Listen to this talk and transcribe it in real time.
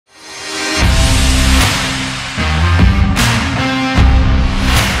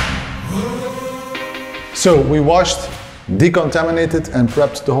So we washed, decontaminated and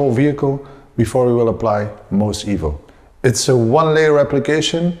prepped the whole vehicle before we will apply Mohs EVO. It's a one-layer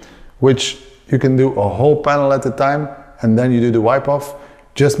application which you can do a whole panel at a time and then you do the wipe off.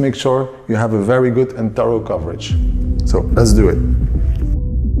 Just make sure you have a very good and thorough coverage. So let's do it.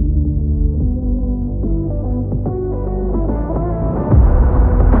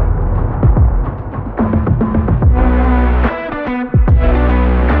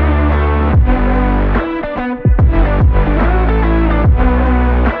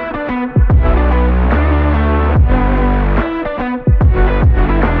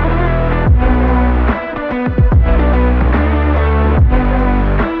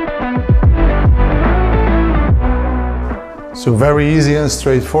 So very easy and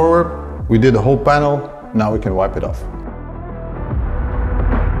straightforward. We did the whole panel, now we can wipe it off.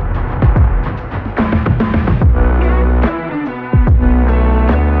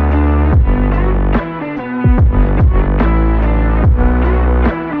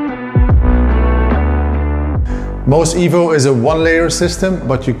 Mohs EVO is a one-layer system,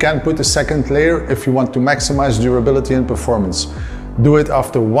 but you can put a second layer if you want to maximize durability and performance. Do it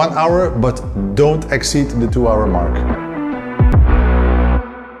after 1 hour, but don't exceed the 2-hour mark.